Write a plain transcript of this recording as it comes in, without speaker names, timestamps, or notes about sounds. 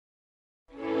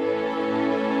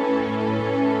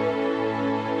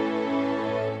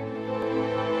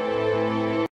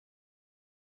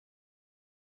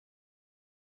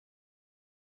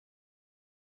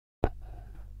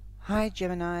Hi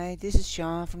Gemini, this is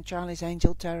Shah from Charlie's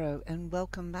Angel Tarot and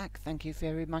welcome back. Thank you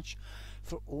very much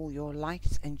for all your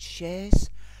likes and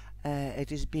shares. It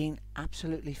has been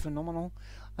absolutely phenomenal.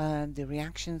 The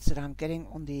reactions that I'm getting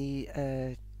on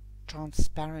the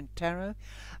transparent tarot,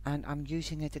 and I'm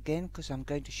using it again because I'm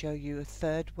going to show you a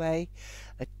third way,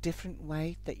 a different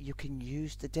way that you can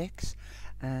use the decks,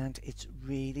 and it's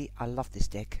really, I love this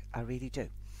deck, I really do.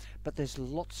 But there's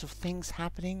lots of things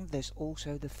happening. There's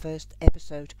also the first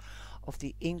episode of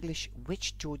the English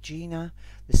Witch Georgina,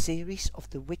 the series of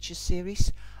the Witches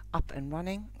series, up and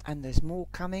running, and there's more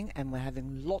coming, and we're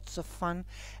having lots of fun.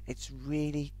 It's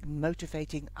really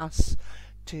motivating us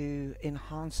to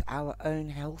enhance our own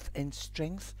health and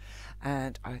strength,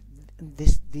 and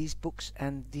these books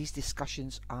and these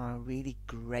discussions are really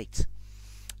great.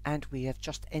 And we have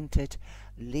just entered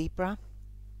Libra,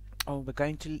 or we're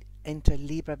going to enter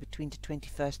Libra between the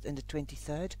 21st and the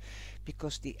 23rd,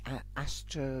 because the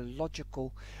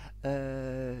astrological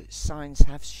signs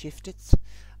have shifted.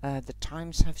 The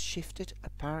times have shifted,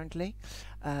 apparently.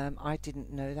 I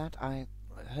didn't know that. I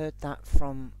heard that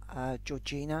from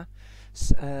Georgina,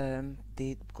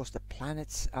 because the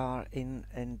planets are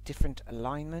in different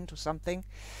alignment or something.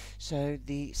 So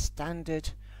the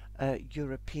standard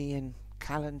European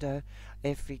calendar,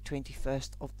 every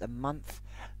 21st of the month,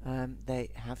 they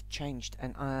have changed,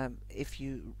 and if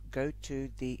you go to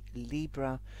the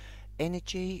Libra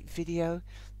energy video,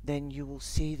 then you will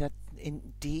see that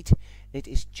indeed it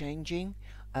is changing,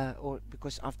 or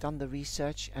because I've done the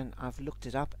research and I've looked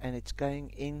it up, and it's going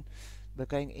in. We're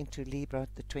going into Libra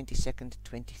the 22nd,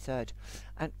 23rd,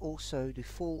 and also the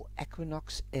full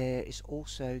equinox is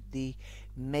also the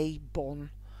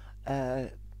Maybon.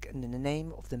 In the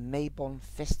name of the Maybon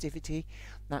festivity,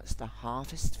 that's the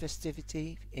harvest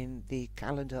festivity in the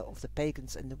calendar of the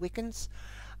pagans and the Wiccans,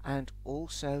 and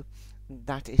also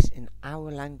that is in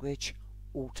our language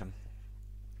autumn.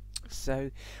 So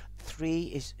 3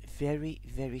 is very,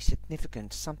 very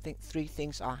significant. Three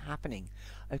things are happening.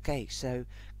 Okay, so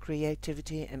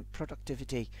creativity and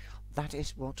productivity, that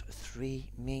is what 3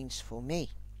 means for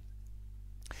me.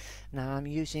 Now I'm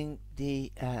using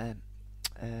the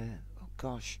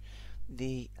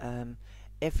the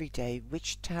Everyday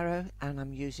Witch Tarot, and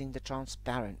I'm using the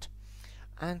transparent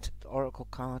and the oracle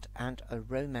card and a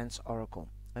romance oracle.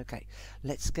 Okay,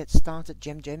 let's get started,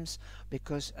 Gems,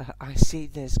 because I see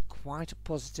there's quite a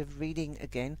positive reading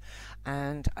again,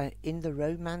 and in the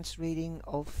romance reading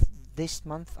of this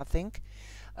month, I think,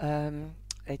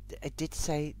 it did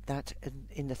say that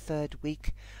in the third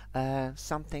week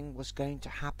something was going to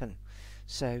happen.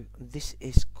 So this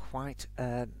is quite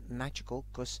magical,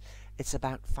 because it's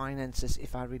about finances,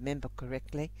 if I remember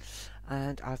correctly.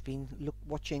 And I've been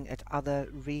watching at other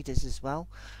readers as well,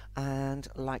 and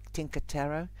like Tinker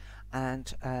Tarot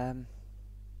and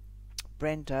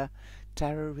Brenda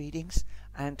Tarot readings.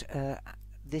 And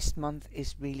this month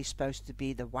is really supposed to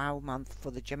be the wow month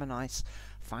for the Geminis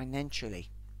financially.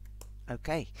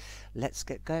 Okay, let's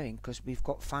get going, because we've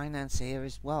got finance here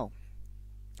as well.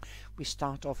 We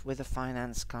start off with a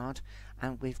finance card,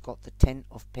 and we've got the 10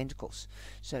 of Pentacles.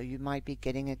 So you might be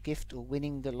getting a gift, or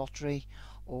winning the lottery,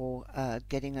 or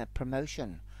getting a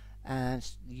promotion, and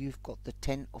you've got the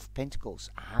 10 of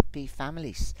Pentacles. Happy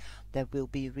families. There will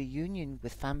be a reunion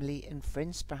with family and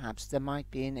friends, perhaps. There might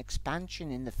be an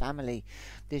expansion in the family.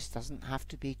 This doesn't have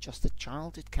to be just a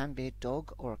child, it can be a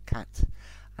dog or a cat.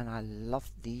 And I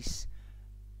love these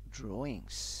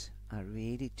drawings. I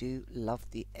really do love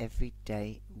the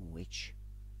Everyday Witch.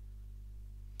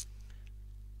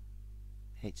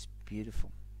 It's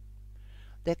beautiful.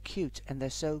 They're cute and they're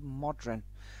so modern.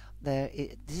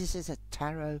 This is a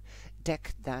tarot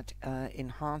deck that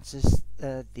enhances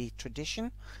the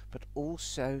tradition, but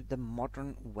also the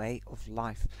modern way of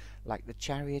life. Like the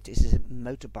Chariot is a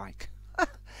motorbike.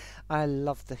 I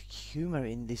love the humor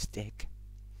in this deck,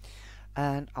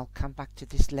 and I'll come back to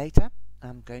this later.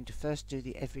 I'm going to first do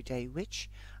the Everyday Witch,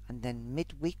 and then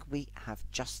midweek we have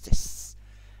Justice.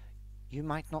 You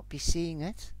might not be seeing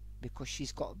it because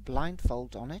she's got a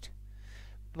blindfold on it,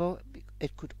 but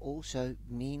it could also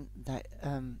mean that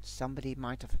somebody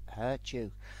might have hurt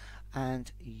you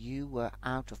and you were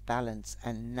out of balance,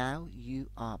 and now you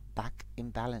are back in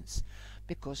balance,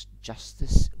 because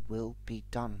justice will be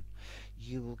done.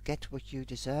 You will get what you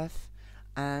deserve,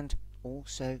 and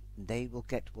also they will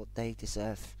get what they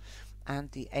deserve.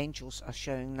 And the angels are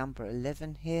showing number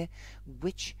 11 here,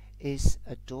 which is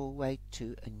a doorway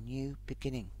to a new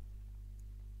beginning.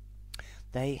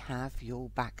 They have your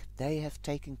back. They have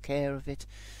taken care of it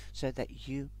so that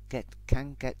you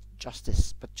can get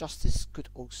justice. But justice could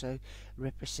also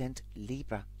represent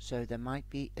Libra. So there might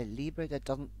be a Libra that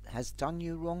has done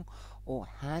you wrong or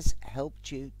has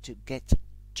helped you to get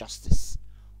justice.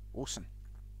 Awesome.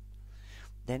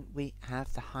 Then we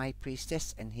have the High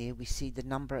Priestess, and here we see the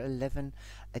number 11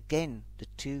 again, the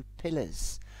two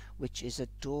pillars, which is a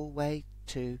doorway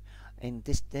to, in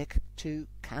this deck, two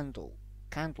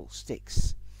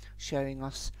candlesticks, showing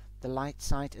us the light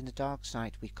side and the dark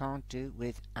side. We can't do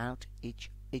without each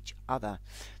other.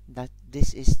 That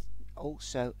this is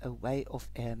also a way of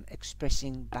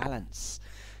expressing balance.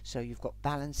 So you've got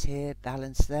balance here,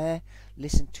 balance there.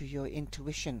 Listen to your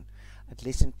intuition, and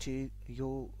listen to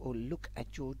your, or look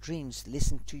at your dreams.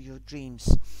 Listen to your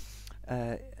dreams.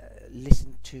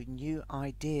 Listen to new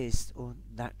ideas or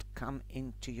that come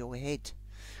into your head.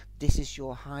 This is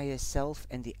your higher self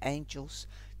and the angels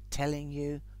telling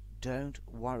you, don't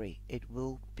worry, it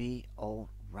will be all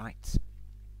right.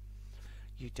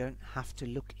 You don't have to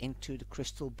look into the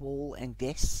crystal ball and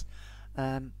guess,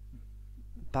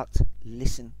 but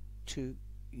listen to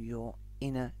your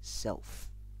inner self.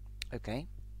 Okay?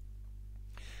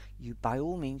 You, by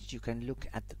all means, you can look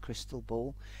at the crystal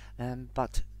ball,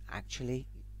 but actually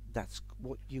that's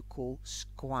what you call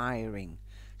squiring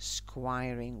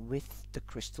with the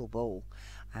crystal ball,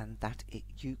 and that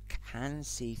you can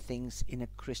see things in a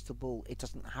crystal ball. It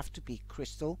doesn't have to be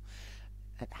crystal.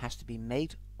 It has to be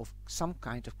made of some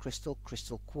kind of crystal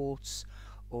quartz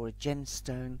or a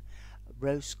gemstone,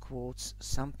 rose quartz.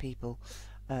 Some people,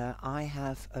 I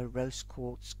have a rose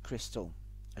quartz crystal,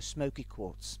 a smoky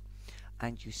quartz,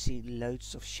 and you see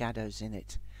loads of shadows in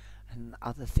it and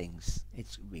other things.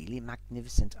 It's really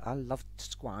magnificent. I love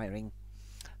squiring.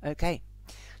 Okay,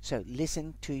 so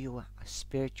listen to your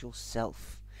spiritual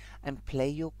self and play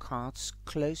your cards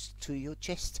close to your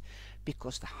chest,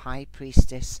 because the High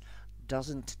Priestess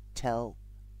doesn't tell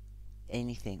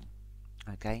anything.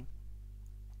 Okay,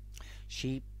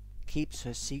 she keeps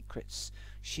her secrets.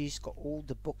 She's got all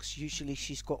the books. Usually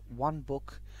she's got one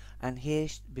book, and here,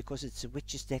 because it's a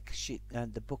witch's deck,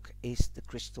 the book is the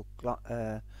crystal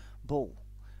ball.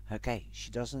 Okay, she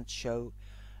doesn't show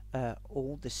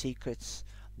all the secrets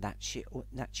that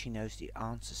she knows the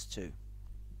answers to.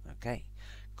 Okay,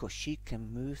 because she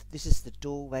can move. This is the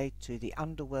doorway to the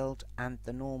underworld and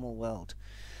the normal world.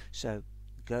 So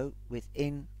go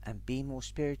within and be more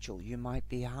spiritual. You might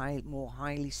be more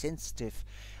highly sensitive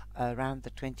around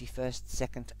the 21st,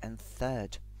 2nd and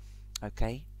 3rd.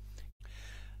 Okay,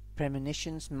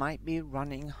 premonitions might be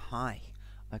running high.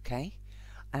 Okay,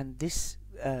 and this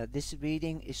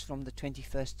reading is from the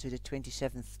 21st to the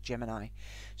 27th Gemini,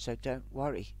 so don't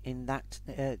worry. In that,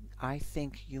 I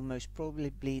think you most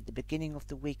probably the beginning of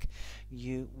the week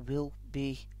you will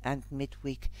be, and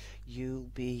midweek you'll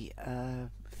be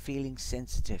feeling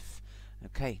sensitive.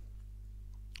 Okay,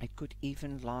 it could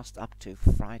even last up to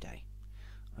Friday.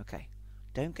 Okay,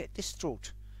 don't get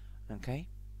distraught. Okay,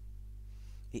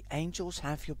 the angels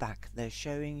have your back. They're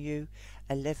showing you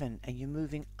 11, and you're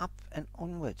moving up and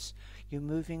onwards. You're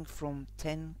moving from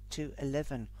 10 to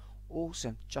 11.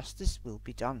 Awesome. Justice will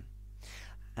be done.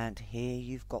 And here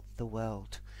you've got the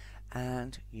world,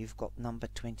 and you've got number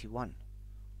 21.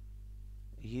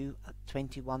 You at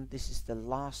 21, this is the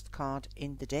last card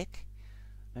in the deck.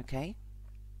 Okay,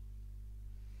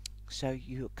 so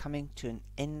you're coming to an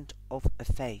end of a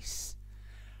phase.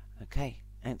 Okay,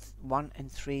 and 1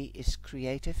 and 3 is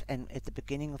creative, and at the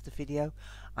beginning of the video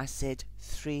I said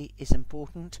 3 is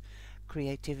important,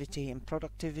 creativity and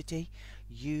productivity.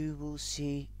 You will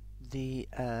see the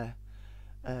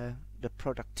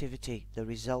productivity, the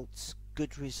results,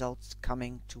 good results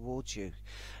coming towards you.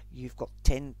 You've got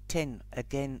 10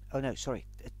 again. Oh no, sorry,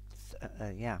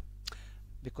 yeah,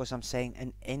 because I'm saying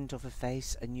an end of a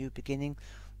phase, a new beginning.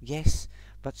 Yes,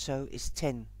 but so is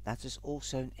 10. That is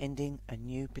also an ending, a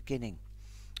new beginning.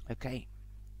 Okay,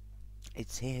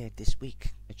 it's here this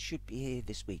week. It should be here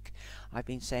this week. I've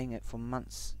been saying it for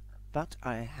months, but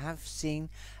I have seen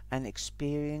and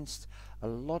experienced a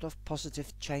lot of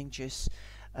positive changes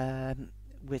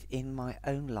within my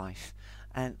own life,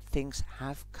 and things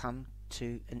have come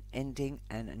to an ending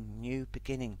and a new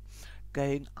beginning.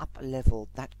 Going up a level,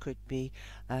 that could be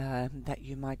that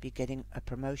you might be getting a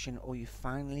promotion, or you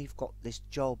finally got this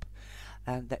job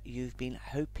that you've been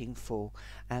hoping for,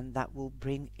 and that will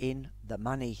bring in the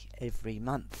money every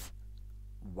month.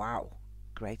 Wow,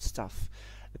 great stuff.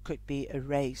 It could be a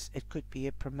raise, it could be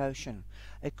a promotion,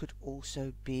 it could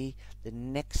also be the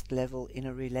next level in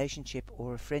a relationship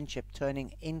or a friendship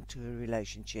turning into a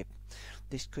relationship.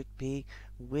 This could be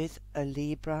with a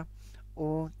Libra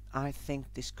or I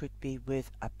think this could be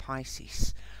with a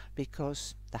Pisces,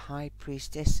 because the High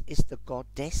Priestess is the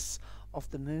goddess of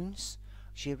the moons.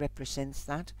 She represents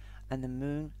that, and the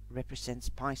moon represents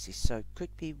Pisces, so it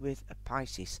could be with a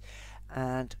Pisces.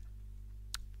 And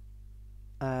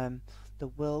the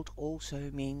world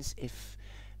also means if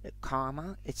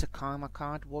karma, it's a karma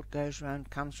card. What goes round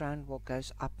comes round, what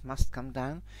goes up must come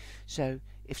down. So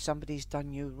if somebody's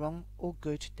done you wrong or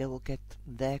good, they will get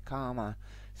their karma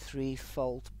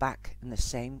threefold back. And the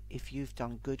same if you've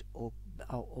done good or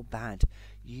bad,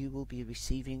 you will be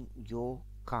receiving your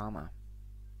karma.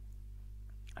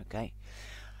 Okay.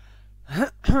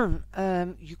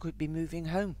 You could be moving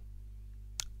home.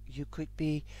 You could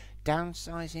be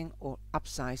downsizing or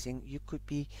upsizing. You could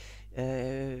be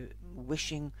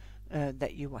wishing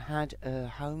that you had a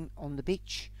home on the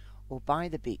beach or by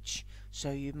the beach.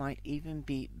 So you might even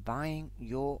be buying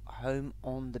your home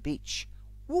on the beach.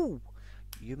 Woo!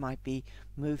 You might be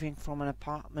moving from an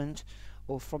apartment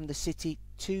or from the city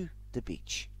to the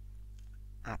beach.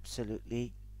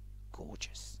 Absolutely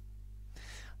gorgeous.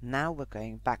 Now we're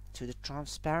going back to the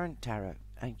transparent tarot,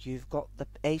 and you've got the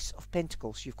Ace of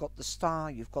Pentacles, you've got the Star,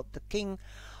 you've got the King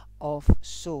of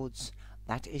Swords.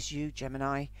 That is you,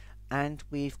 Gemini. And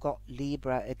we've got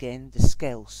Libra again, the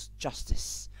Scales,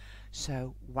 Justice.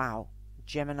 So wow,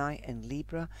 Gemini and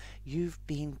Libra, you've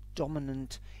been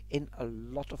dominant in a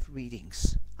lot of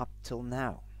readings up till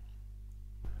now.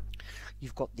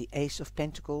 You've got the Ace of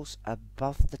Pentacles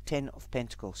above the Ten of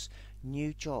Pentacles.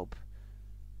 New job,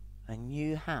 a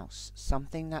new house,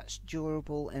 something that's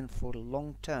durable and for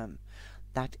long term,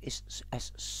 that is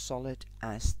as solid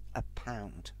as a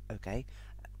pound. Okay,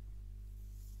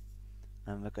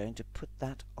 and we're going to put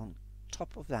that on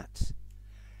top of that.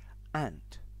 And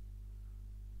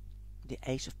the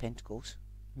Ace of Pentacles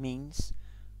means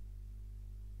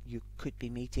you could be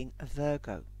meeting a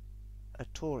Virgo, a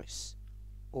Taurus,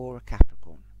 or a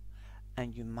Capricorn,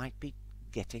 and you might be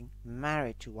getting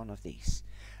married to one of these.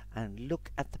 And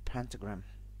look at the pentagram,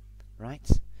 right?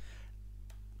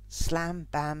 Slam,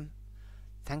 bam,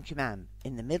 thank you ma'am,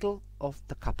 in the middle of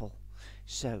the couple.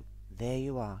 So there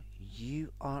you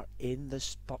are in the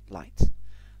spotlight.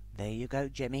 There you go,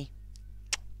 Jemmy.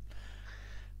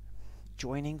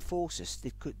 Joining forces.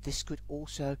 This could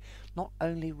also, not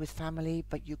only with family,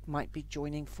 but you might be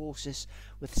joining forces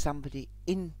with somebody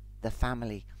in the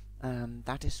family.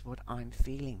 That is what I'm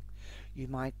feeling. You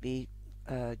might be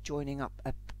joining up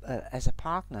as a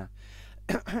partner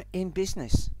in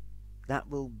business that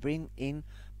will bring in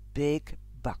big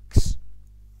bucks.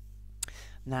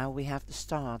 Now we have the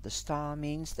Star. The Star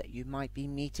means that you might be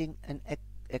meeting an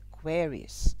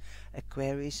Aquarius.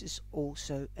 Aquarius is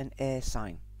also an air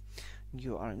sign.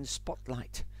 You are in the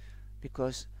spotlight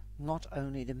because not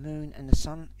only the moon and the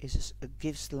sun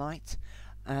gives light,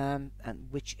 and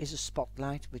which is a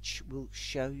spotlight which will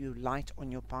show you light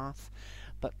on your path,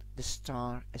 but the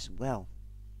Star as well.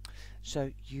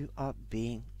 So you are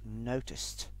being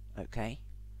noticed. Okay,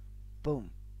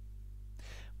 boom.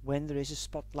 When there is a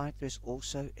spotlight, there is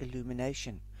also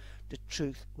illumination. The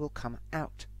truth will come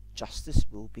out. Justice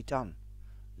will be done.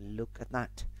 Look at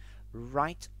that,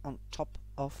 right on top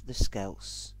of the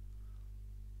scales.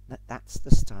 That's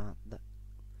the Star,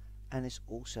 and it's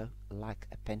also like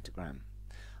a pentagram.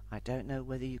 I don't know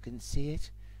whether you can see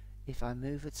it if I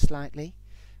move it slightly,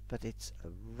 but it's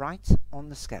right on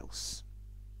the scales.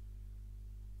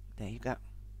 There you go.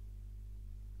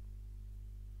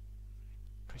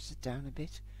 Press it down a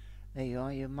bit. There you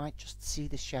are. You might just see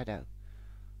the shadow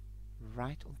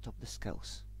right on top of the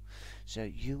scales. So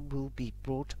you will be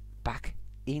brought back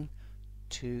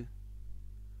into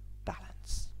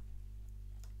balance.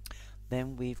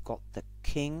 Then we've got the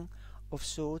King of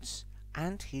Swords,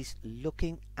 and he's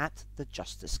looking at the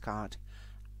Justice card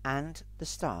and the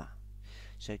Star.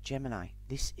 So Gemini,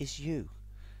 this is you.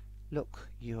 Look,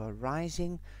 you are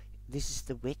rising. This is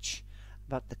the Witch,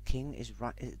 but the King is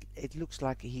right. It looks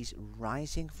like he's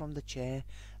rising from the chair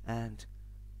and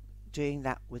doing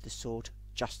that with the sword.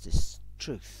 Justice,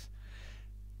 truth.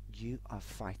 You are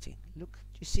fighting. Look,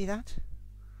 do you see that?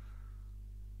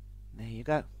 There you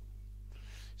go.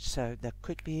 So there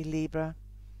could be a Libra.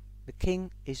 The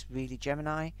King is really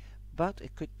Gemini, but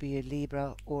it could be a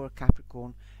Libra or a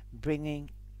Capricorn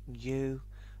bringing you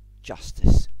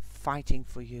justice, fighting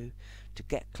for you to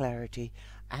get clarity,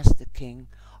 as the King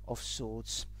of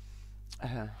Swords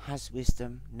has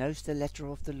wisdom, knows the letter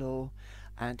of the law,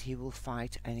 and he will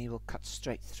fight, and he will cut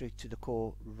straight through to the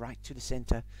core, right to the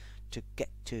center, to get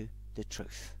to the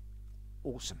truth.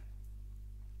 Awesome.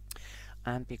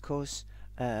 And because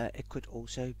it could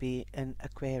also be an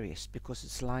Aquarius, because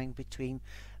it's lying between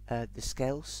the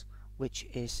scales, which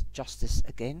is justice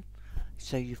again.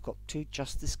 So you've got 2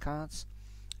 justice cards.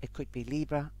 It could be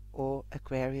Libra or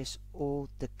Aquarius or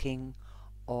the King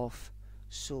of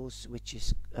Swords, which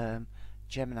is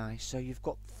Gemini. So you've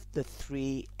got the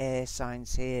 3 air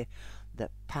signs here: the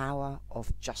power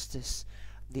of justice,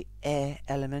 the air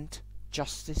element,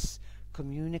 justice,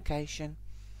 communication,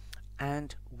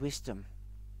 and wisdom.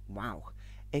 Wow,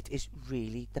 it is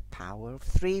really the power of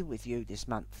 3 with you this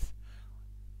month.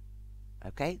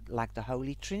 Okay, like the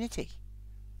Holy Trinity.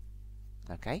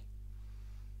 Okay,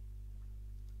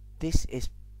 this is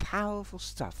powerful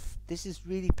stuff. This is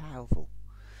really powerful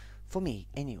for me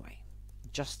anyway.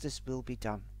 Justice will be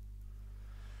done.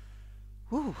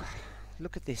 Whew,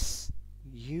 look at this.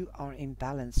 You are in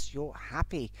balance. You're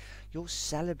happy. You're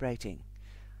celebrating.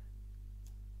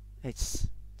 It's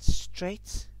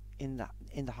straight in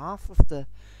the half of the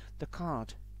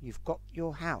card. You've got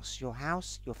your house. Your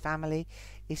house, your family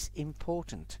is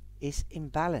important, is in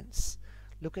balance.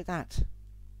 Look at that.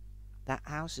 That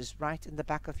house is right in the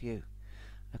back of you.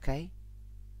 Okay?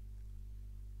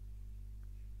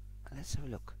 Let's have a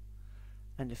look.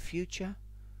 And the future,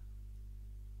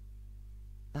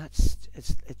 it's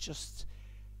just,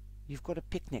 you've got a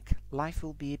picnic. Life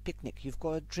will be a picnic. You've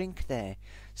got a drink there,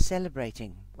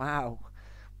 celebrating. Wow.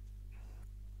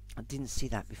 I didn't see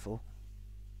that before.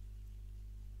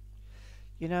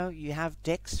 You know, you have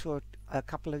decks for a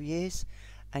couple of years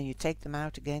and you take them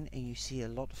out again and you see a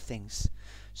lot of things.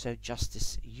 So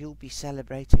justice, you'll be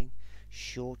celebrating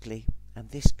shortly, and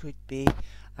this could be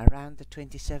around the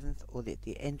 27th or the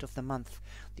end of the month.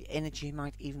 The energy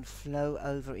might even flow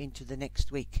over into the next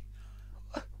week.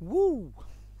 Woo!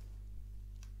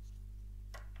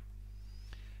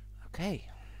 Okay,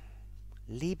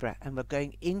 Libra, and we're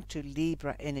going into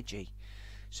Libra energy.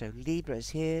 So Libra is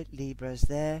here, Libra is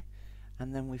there,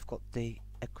 and then we've got the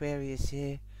Aquarius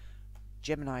here,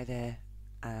 Gemini there,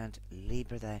 and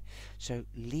Libra there. So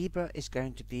Libra is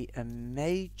going to be a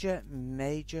major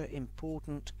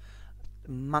important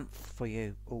month for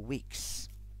you, or weeks.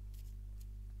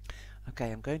 Okay,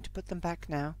 I'm going to put them back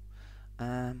now.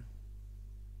 And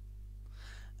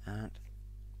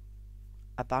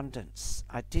abundance.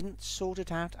 I didn't sort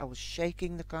it out. I was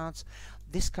shaking the cards.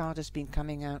 This card has been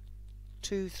coming out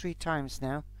 2-3 times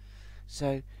now.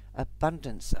 So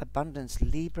abundance,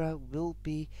 Libra will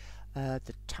be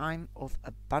the time of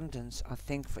abundance, I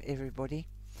think, for everybody.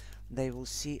 They will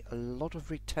see a lot of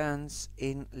returns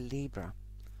in Libra.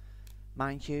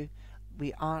 Mind you,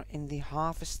 we are in the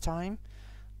harvest time,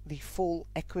 the fall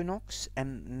equinox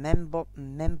and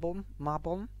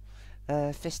Mabon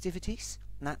festivities.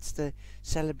 That's the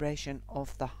celebration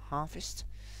of the harvest.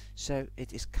 So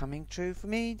it is coming true for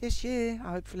me this year,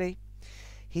 hopefully.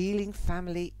 Healing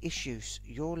family issues.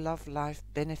 Your love life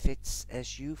benefits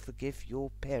as you forgive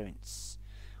your parents.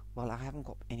 Well, I haven't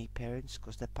got any parents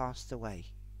because they passed away.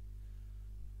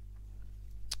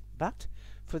 But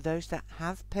for those that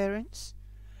have parents,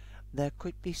 there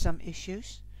could be some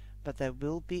issues, but there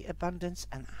will be abundance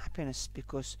and happiness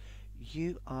because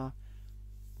you are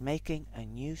making a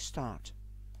new start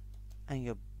and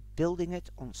you're building it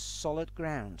on solid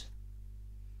ground.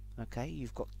 Okay,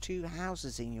 you've got 2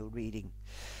 houses in your reading.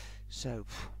 So,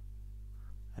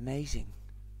 amazing.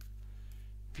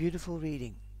 Beautiful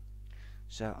reading.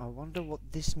 So, I wonder what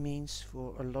this means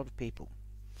for a lot of people.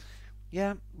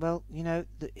 Yeah, well, you know,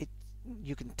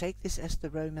 you can take this as the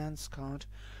romance card,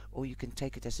 or you can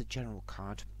take it as a general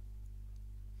card.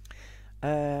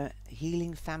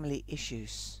 Healing family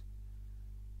issues.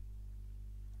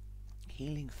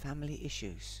 Healing family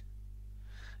issues.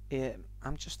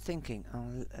 I'm just thinking.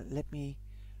 Let me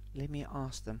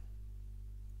ask them.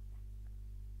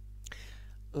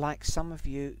 Like some of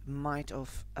you might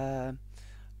have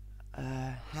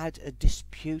had a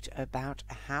dispute about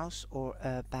a house or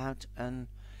about an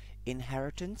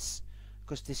inheritance,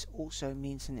 because this also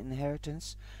means an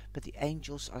inheritance. But the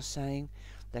angels are saying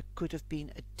there could have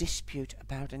been a dispute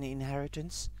about an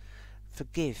inheritance.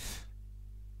 Forgive,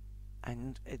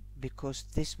 and because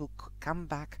this will come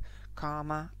back.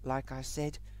 Karma, like I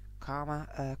said, karma,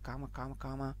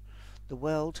 the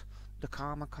world, the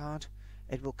karma card,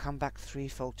 it will come back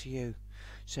threefold to you.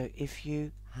 So if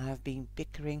you have been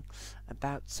bickering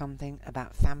about something,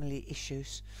 about family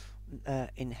issues,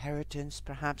 inheritance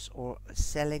perhaps, or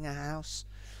selling a house,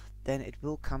 then it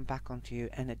will come back onto you,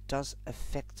 and it does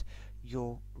affect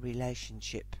your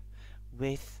relationship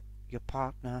with your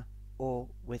partner or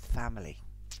with family.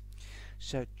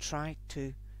 So try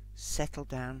to settle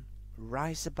down,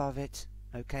 rise above it,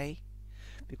 okay?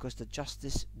 Because the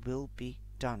justice will be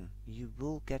done. You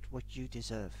will get what you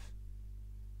deserve.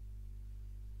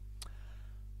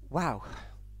 Wow,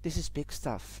 this is big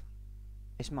stuff.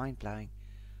 It's mind-blowing.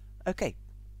 Okay,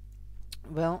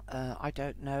 well, I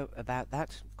don't know about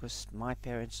that because my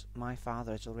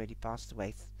father has already passed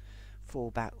away for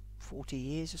about 40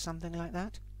 years or something like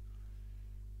that.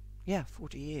 Yeah,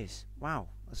 40 years. Wow,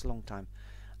 that's a long time.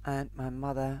 And my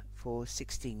mother for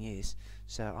 16 years,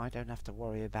 so I don't have to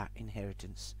worry about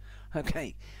inheritance.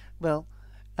 Okay, well,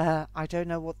 I don't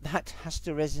know what that has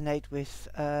to resonate with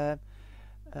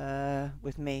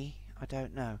me. I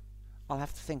don't know. I'll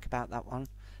have to think about that one.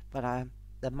 But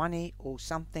the money or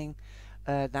something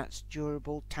that's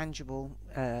durable, tangible,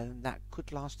 that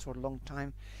could last for a long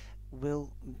time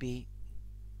will be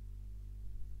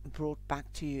brought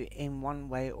back to you in one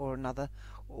way or another.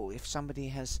 Or if somebody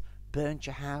has burned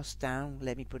your house down,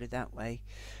 let me put it that way,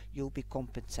 you'll be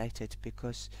compensated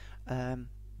because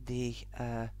the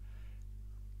uh,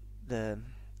 the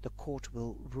the court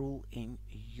will rule in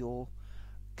your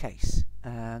case.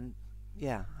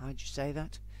 Yeah, how'd you say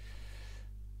that?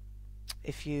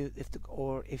 If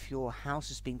your house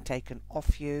has been taken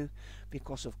off you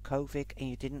because of COVID and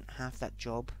you didn't have that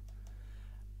job,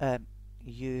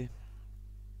 you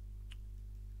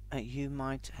you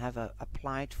might have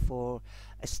applied for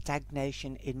a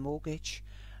stagnation in mortgage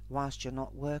whilst you're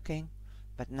not working,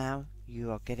 but now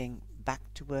you are getting back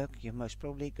to work. You're most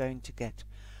probably going to get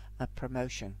a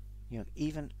promotion,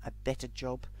 even a better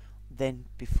job than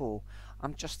before.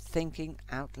 I'm just thinking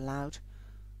out loud.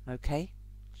 Okay,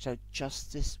 so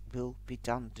justice will be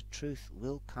done. The truth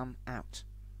will come out.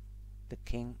 The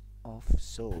King of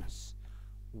Swords.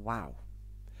 Wow.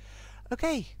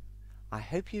 Okay, I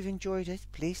hope you've enjoyed it.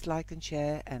 Please like and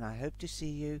share, and I hope to see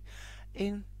you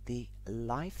in the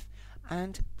live.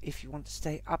 And if you want to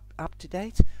stay up to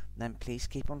date, then please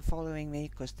keep on following me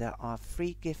because there are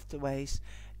free giveaways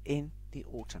in the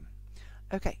autumn.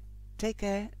 Okay, take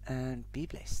care and be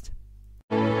blessed.